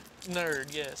Nerd?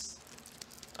 nerd. Yes.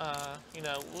 You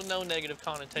know, with no negative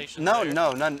connotation. No, there.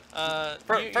 no, none.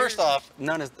 First you're- off,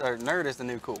 nerd is the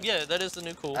new cool. Yeah, that is the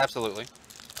new cool. Absolutely.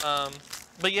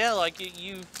 But yeah, like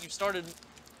you started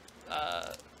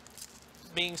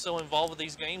being so involved with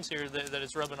these games here that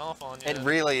it's rubbing off on you. It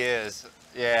really is.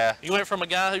 Yeah. You went from a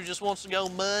guy who just wants to go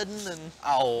mudding and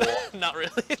Oh. not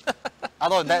really.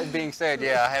 Although that being said,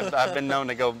 yeah, I've been known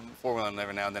to go four-wheeling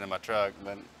every now and then in my truck,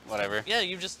 but whatever. Yeah,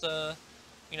 you just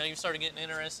you know, you started getting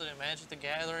interested in Magic the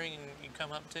Gathering, and you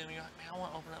come up to me and you're like, man, I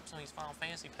want to open up some of these Final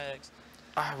Fantasy packs.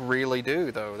 I really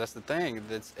do, though. That's the thing.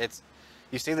 It's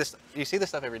you see this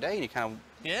stuff every day, and you kind of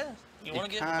Yeah, you want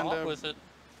to get kind involved of- with it.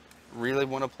 really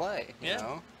want to play. You Yeah.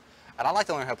 know, and I like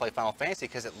to learn how to play Final Fantasy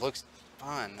because it looks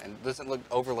fun and doesn't look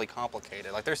overly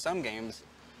complicated. Like there's some games.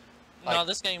 No, Like-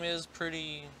 this game is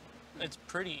pretty. It's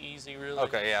pretty easy, really.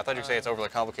 Okay, yeah, I thought you'd say it's overly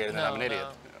complicated, and then I'm an idiot.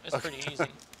 It's pretty easy.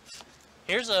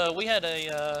 Here's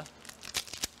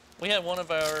we had one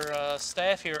of our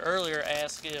staff here earlier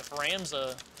ask if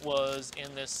Ramza was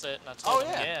in this set, and I told Oh,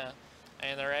 him yeah. yeah.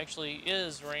 And there actually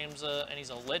is Ramza, and he's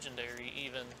a legendary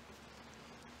even.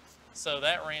 So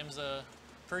that Ramza,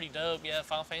 pretty dope. Yeah,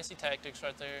 Final Fantasy Tactics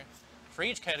right there. For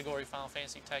each category Final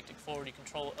Fantasy Tactic forward you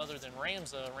control other than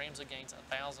Ramza, Ramza gains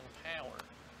 1,000 power.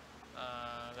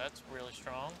 That's really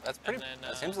strong. That's pretty. And then,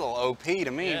 that seems a little OP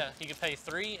to me. yeah, you can pay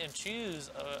 3 and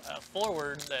choose a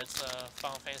forward that's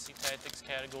Final Fantasy Tactics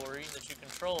category that you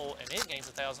control, and it gains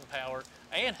 1,000 power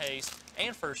and haste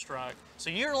and first strike. So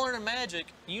you're learning Magic,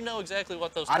 you know exactly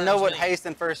what those. I know terms what mean. haste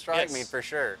and first strike Yes. mean for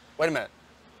sure. Wait a minute.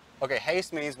 Okay,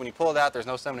 haste means when you pull it out, there's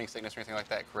no summoning sickness or anything like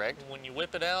that, correct? When you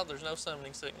whip it out, there's no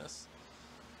summoning sickness.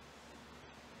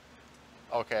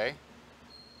 Okay.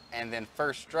 And then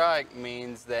first strike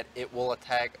means that it will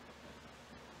attack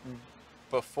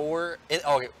before it.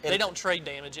 Okay, They don't trade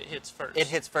damage; it hits first. It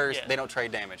hits first. Yeah. They don't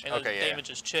trade damage. And Okay, the yeah. damage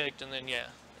is checked, and then yeah,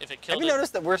 if it Have killed you it.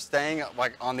 noticed that we're staying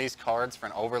like on these cards for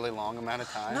an overly long amount of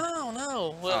time? No,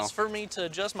 no. Well, Oh. it's for me to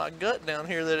adjust my gut down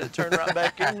here that it turned right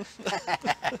back in.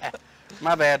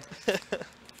 My bad.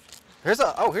 Here's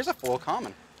a full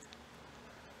common.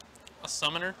 A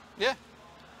summoner. Yeah.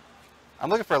 I'm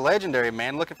looking for a legendary,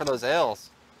 man. Looking for those L's.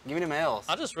 Give me them L's.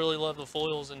 I just really love the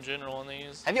foils in general on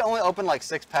these. Have you only opened like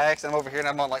 6 packs and I'm over here and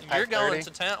I'm on like pack You're going 30? to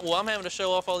town. Well, I'm having to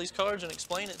show off all these cards and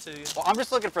explain it to you. Well, I'm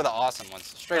just looking for the awesome ones,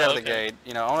 straight out of the okay. gate.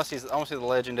 You know, I want to see the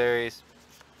legendaries.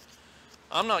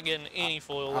 I'm not getting any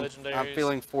foil legendaries. I'm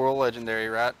feeling full legendary,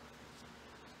 right?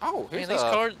 Oh, here's these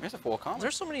cards- here's a full common.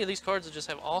 There's so many of these cards that just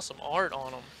have awesome art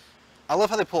on them. I love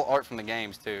how they pull art from the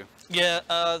games too. Yeah,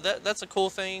 that's a cool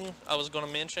thing I was going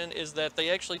to mention is that they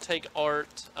actually take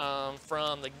art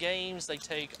from the games. They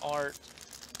take art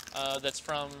that's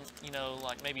from, you know,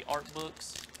 like maybe art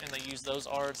books, and they use those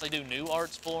arts. They do new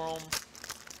arts for them.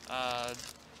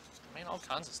 Man, all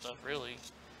kinds of stuff, really.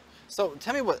 So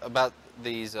tell me what about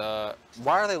these? Why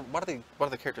do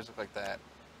the characters look like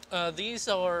that? These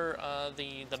are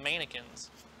the mannequins.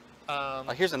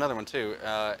 Like here's another one too.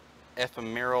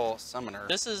 Ephemeral Summoner.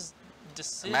 This is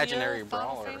Dissidia Imaginary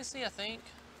Final Brawler. Fantasy, I think.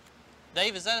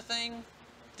 Dave, is that a thing?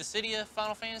 Dissidia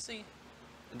Final Fantasy?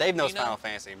 Dave knows you know- Final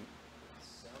Fantasy.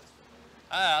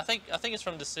 I think it's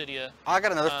from Dissidia. Oh, I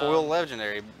got another foil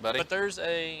legendary, buddy. But there's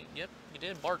a yep, you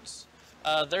did Bart's.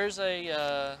 There's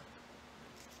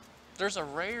there's a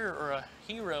rare or a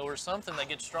hero or something that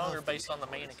gets stronger based on the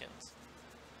mannequins.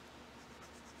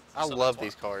 I So love that's why.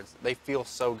 these cards. They feel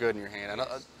so good in your hand. I know,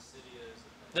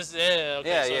 This yeah, okay,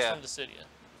 Yeah, so yeah. it's from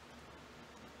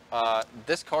Dissidia.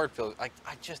 this card feels like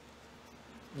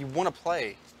you want to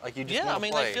play. Like you just Yeah, I want to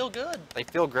mean play. they feel good. They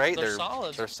feel great. They're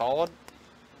solid. They're solid.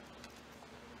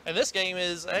 And this game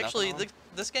is actually Nothing on?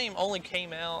 this game only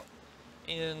came out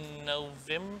in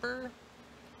November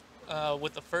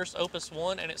with the first Opus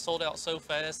 1, and it sold out so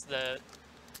fast that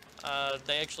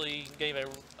they actually gave a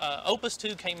Opus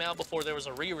 2 came out before there was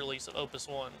a re-release of Opus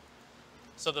 1.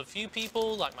 So the few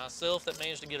people like myself that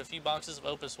managed to get a few boxes of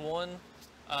Opus 1,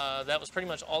 that was pretty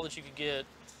much all that you could get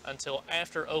until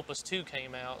after Opus 2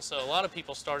 came out. So a lot of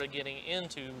people started getting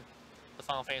into the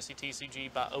Final Fantasy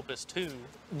TCG by Opus 2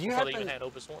 before they even had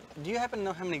Opus 1. Do you happen to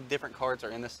know how many different cards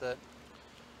are in this set?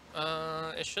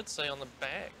 It should say on the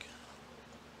back.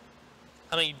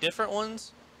 How many different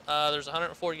ones? There's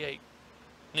 148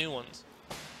 new ones.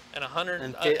 And 100,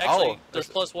 And actually, there's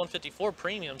plus 154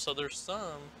 premium, so there's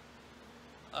some.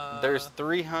 There's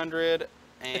 300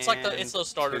 and It's like it's those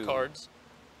starter 2. cards.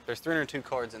 There's 302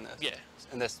 cards in this. Yeah.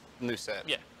 In this new set.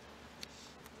 Yeah.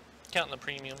 Counting the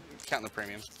premium. Counting the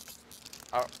premium.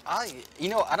 I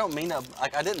don't mean to,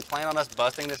 like, I didn't plan on us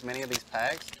busting this many of these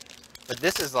packs, but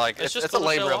this is like, It's just it's a cool to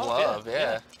labor show of off, love,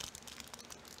 yeah.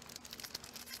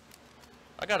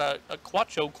 I got a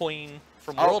Quacho Queen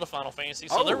from Oh. World of Final Fantasy,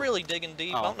 so they're Oh. really digging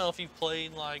deep. I Oh. don't know if you've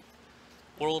played like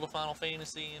World of Final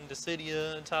Fantasy and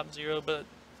Dissidia and Top Zero, but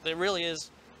it really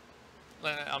is.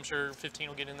 I'm sure 15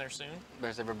 will get in there soon.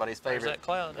 There's everybody's favorite. There's that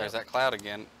Cloud. There's yeah. that Cloud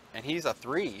again. And he's a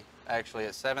 3, actually,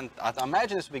 at 7. I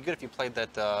imagine this would be good if you played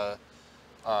that, the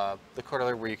card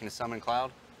earlier where you can summon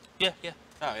Cloud. Yeah, yeah.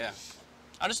 Oh, yeah.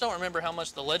 I just don't remember how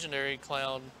much the legendary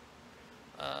Cloud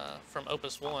from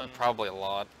Opus 1. Probably a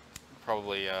lot.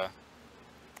 Probably,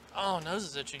 Oh, nose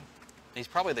is itchy. he's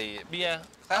probably the, Yeah,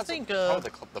 Cloud's I think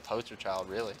probably the poster child,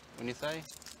 really, when you say.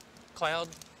 Cloud.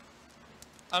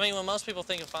 I mean, when most people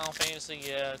think of Final Fantasy,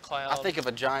 yeah, Cloud. I think of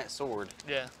a giant sword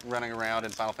Yeah, running around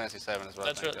in Final Fantasy 7 is what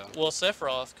that's I think right. of. Well,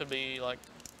 Sephiroth could be like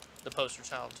the poster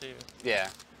child too. Yeah.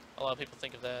 A lot of people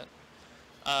think of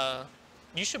that.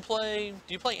 You should play.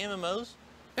 Do you play MMOs?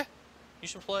 Yeah. You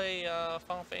should play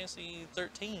Final Fantasy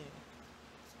 13.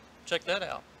 Check that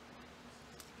out.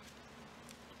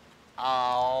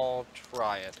 I'll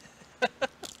try it.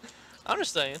 I'm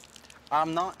just saying.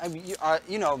 I'm not, I mean,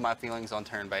 you know my feelings on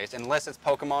turn-based, unless it's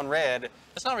Pokemon Red.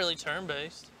 It's not really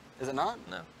turn-based. Is it not?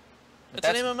 No. It's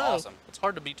That's an MMO. awesome. It's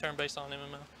hard to be turn-based on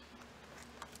MMO.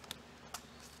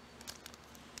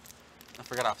 I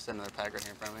forgot I've set another pack right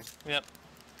here in front of me. Yep.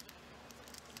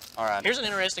 All right. Here's an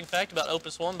interesting fact about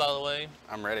Opus 1, by the way.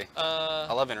 I'm ready.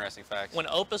 I love interesting facts. When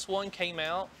Opus 1 came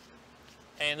out,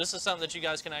 and this is something that you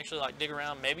guys can actually like dig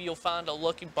around, maybe you'll find a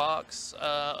lucky box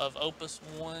of Opus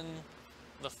 1,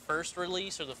 the first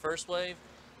release or the first wave.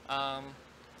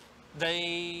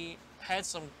 They had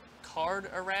some card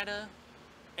errata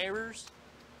errors,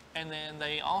 and then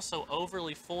they also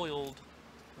overly foiled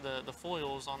the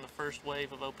foils on the first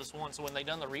wave of Opus 1. So when they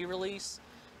done the re-release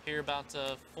here about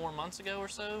 4 months ago or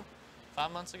so,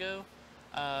 5 months ago,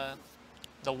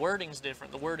 the wording's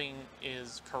different. The wording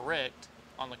is correct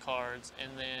on the cards,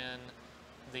 and then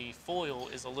the foil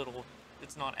is a little,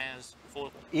 it's not as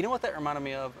foilable. You know what that reminded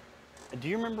me of? Do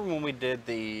you remember when we did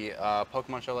the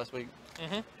Pokemon show last week?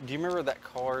 Mm-hmm. Do you remember that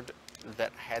card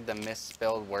that had the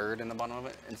misspelled word in the bottom of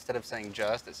it? Instead of saying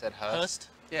just, it said hust? Hust?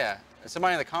 Yeah. And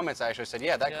somebody in the comments actually said,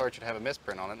 yeah, that Yeah. card should have a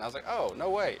misprint on it. And I was like, oh, no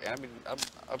way. And I mean,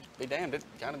 I'll be damned, it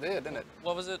kind of did, didn't it?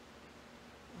 What was it?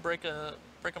 Break a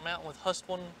mountain with hust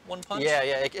one punch? Yeah,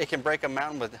 yeah, it can break a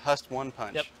mountain with hust 1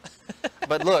 punch. Yep.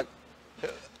 But look,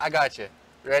 I got you.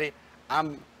 Ready?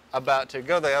 I'm about to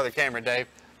go to the other camera, Dave.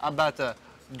 I'm about to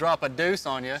drop a deuce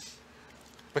on you.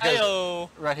 Because Ayo.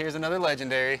 right here's another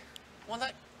legendary. Well,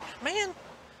 man.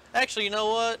 Actually, you know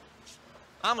what?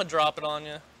 I'm gonna drop it on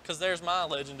you because there's my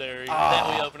legendary that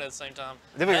we opened at the same time.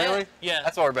 Did we That- really? Yeah.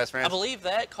 That's why we're best friends. I believe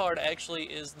that card actually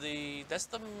is that's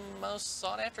the most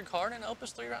sought after card in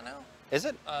Opus 3 right now. Is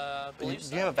it? I Do believe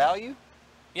so. you have a value?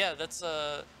 Yeah, that's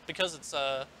because it's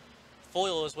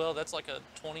foil as well. That's like a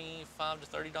 $25 to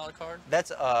 $30 card.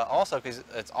 That's also because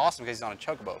it's awesome because he's on a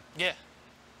chocobo. Yeah.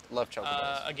 Love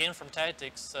chocobos. Again from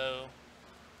Tactics, so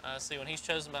see when he's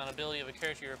chosen by an ability of a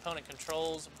character your opponent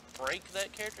controls, break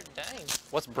that character. Dang.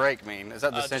 What's break mean? Is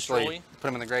that essentially destroy. put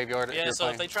him in the graveyard? if Yeah, you're so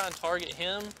playing? if they try and target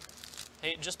him,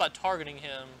 just by targeting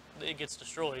him, it gets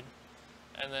destroyed.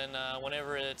 And then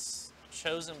whenever it's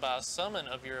chosen by a summon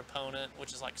of your opponent,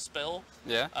 which is like spell,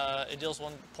 Yeah. it deals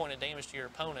 1 point of damage to your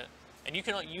opponent. And you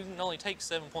can only take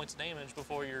 7 points of damage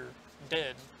before you're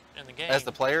dead. in the game. As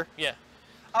the player? Yeah.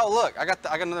 Oh look, I got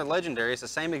another legendary. It's the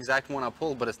same exact one I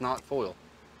pulled, but it's not foil.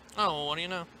 Oh, well, what do you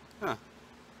know? Huh.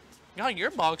 God,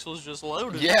 your box was just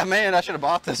loaded. Yeah, man, I should have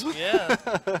bought this one.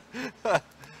 Yeah.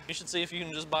 You should see if you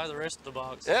can just buy the rest of the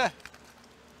box. Yeah.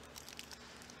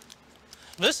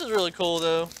 This is really cool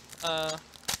though.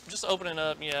 Just opening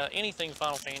up, yeah, anything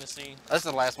Final Fantasy. That's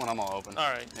the last one I'm gonna open.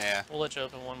 All right. Yeah. We'll let you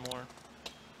open one more.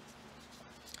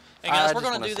 Hey guys, we're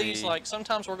just gonna do wanna these see- like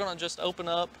sometimes we're gonna just open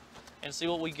up and see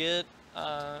what we get.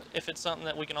 If it's something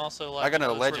that we can also like. I got a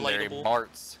that's legendary relatable.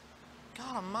 Bart's.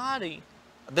 God Almighty.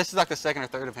 This is like the second or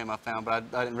third of him I found, but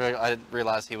I didn't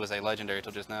realize he was a legendary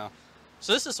until just now.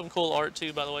 So this is some cool art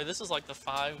too, by the way. This is like the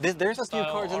 5. There's a few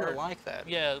style cards in there art. like that.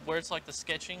 Yeah, where it's like the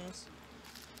sketchings.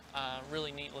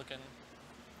 Really neat looking.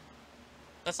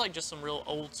 That's like just some real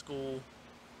old school.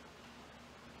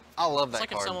 I love It's that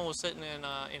like card. if someone was sitting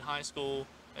in high school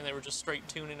and they were just straight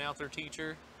tuning out their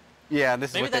teacher. Yeah, this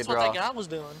is Maybe what that's they what draw. that guy was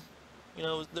doing. You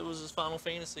know, that was his Final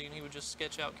Fantasy, and he would just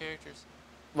sketch out characters.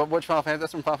 Which Final Fantasy?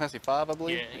 That's from Final Fantasy 5, I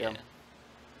believe. Yeah.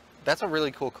 That's a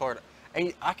really cool card.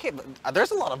 And I can't.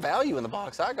 There's a lot of value in the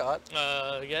box I got.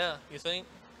 Yeah, you think?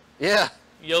 Yeah.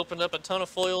 You opened up a ton of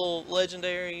foil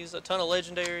legendaries, a ton of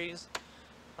legendaries.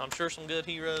 I'm sure some good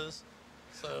heroes.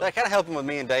 So That kind of helped with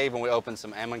me and Dave when we opened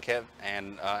some Amonkhet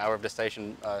and Hour of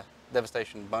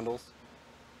Devastation bundles.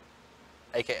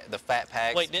 AKA the fat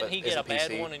packs. wait, didn't but he it's get a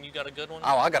bad PC. one and you got a good one?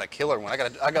 Oh, I got a killer one. I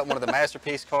got one of the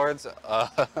masterpiece cards.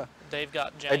 Dave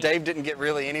got jank. Dave didn't get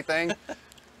really anything.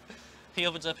 He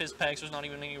opens up his packs. There's not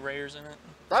even any rares in it.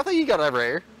 I think you got a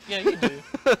rare. Yeah, you do.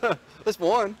 This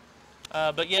one.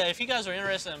 But yeah, if you guys are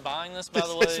interested in buying this, by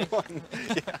the This way, one.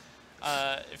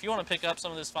 Yeah. if you want to pick up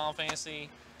some of this Final Fantasy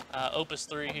Opus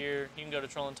 3 here, you can go to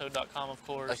trollandtoad.com, of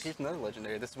course. Here's another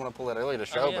legendary. This is one I pulled out earlier to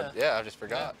show, yeah. but yeah, I just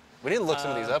forgot. We need to look some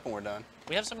of these Uh, up when we're done.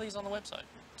 We have some of these on the website,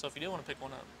 so if you do want to pick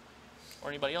one up, or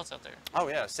anybody else out there, Oh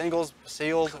yeah, singles,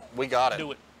 sealed, we got it.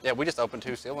 do it. Yeah, we just opened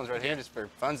 2 sealed ones right here Yeah. just for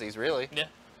funsies, really. Yeah.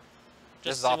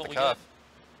 This is to see off what the we cuff.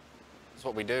 That's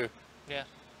what we do. get. Yeah.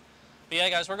 But yeah,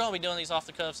 guys, we're going to be doing these off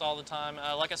the cuffs all the time.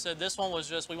 Like I said, this one was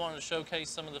just, we wanted to showcase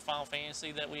some of the Final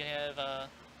Fantasy that we have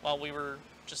while we were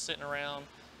just sitting around.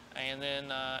 And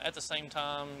then at the same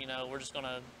time, you know, we're just going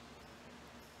to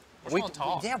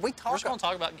talk. Yeah, we talk. We're just going to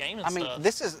talk about gaming I mean, stuff.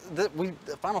 this is the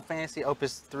Final Fantasy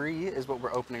Opus 3 is what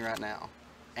we're opening right now,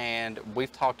 and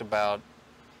we've talked about.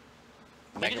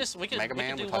 We could Mega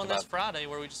Man. do We one talked this about. Friday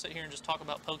where we just sit here and just talk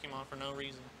about Pokemon for no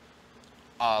reason.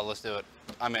 Let's do it.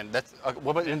 I mean, that's.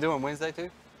 What about you doing Wednesday too?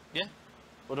 Yeah,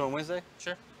 We're doing Wednesday.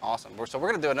 sure. Awesome. So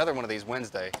we're gonna do another one of these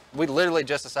Wednesday. We literally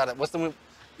just decided. What's the?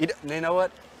 You know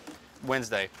what?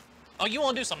 Wednesday. Oh, you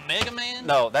want to do some Mega Man?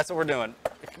 No, that's what we're doing.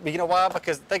 You know why?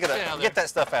 Because think of Get out that. of Get there. that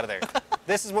stuff out of there.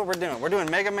 This is what we're doing. We're doing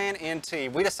Mega Man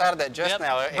NT. We decided that just Yep,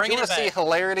 now. If bringing you want it to see back.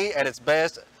 hilarity at its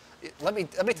best, let me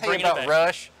tell you Bringing it about back.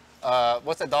 Rush.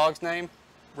 What's that dog's name?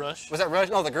 Rush. Was that Rush?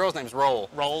 No, the girl's name's Roll.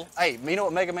 Roll. Hey, you know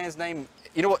what Mega Man's name?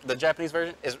 You know what the Japanese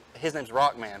version is? His name's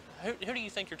Rockman. Who do you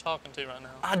think you're talking to right now?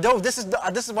 I know this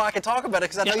is why I can talk about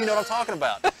it because I know you know what I'm talking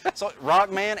about. So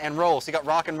Rockman and Roll. So you got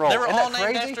Rock and Roll. They were Isn't all that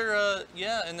named crazy? after,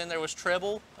 yeah, and then there was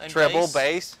Treble and Treble, Bass.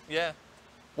 Bass. Yeah.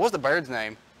 What was the bird's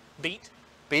name? Beat.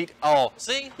 Beat. Oh.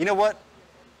 See? You know what?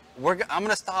 I'm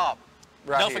gonna stop.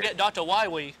 Right Don't here. forget Dr.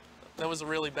 Wywee. That was a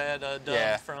really bad dub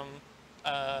Yeah. from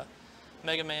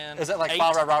Mega Man. Is that like 8.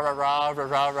 rah rah rah rah rah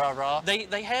rah rah rah? They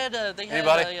had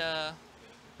Anybody?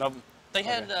 No. they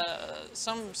had Okay.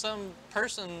 some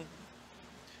person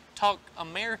talk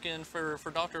American for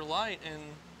Dr. Light, and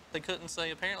they couldn't say,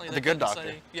 apparently they The good couldn't doctor.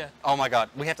 say, yeah. Oh my God,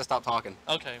 we have to stop talking.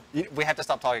 Okay, We have to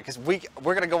stop talking because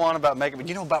we're gonna go on about Mega Man.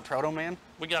 You know about Proto Man?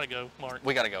 we gotta go, Mark.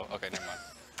 We gotta go. Okay, never mind.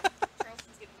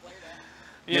 Charleston's getting blared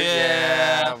at.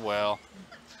 Yeah. Well.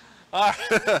 All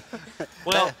right.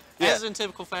 Well, Yeah. as in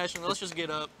typical fashion, let's just get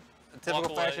up. Typical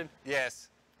Walk away. fashion. Yes.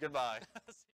 Goodbye.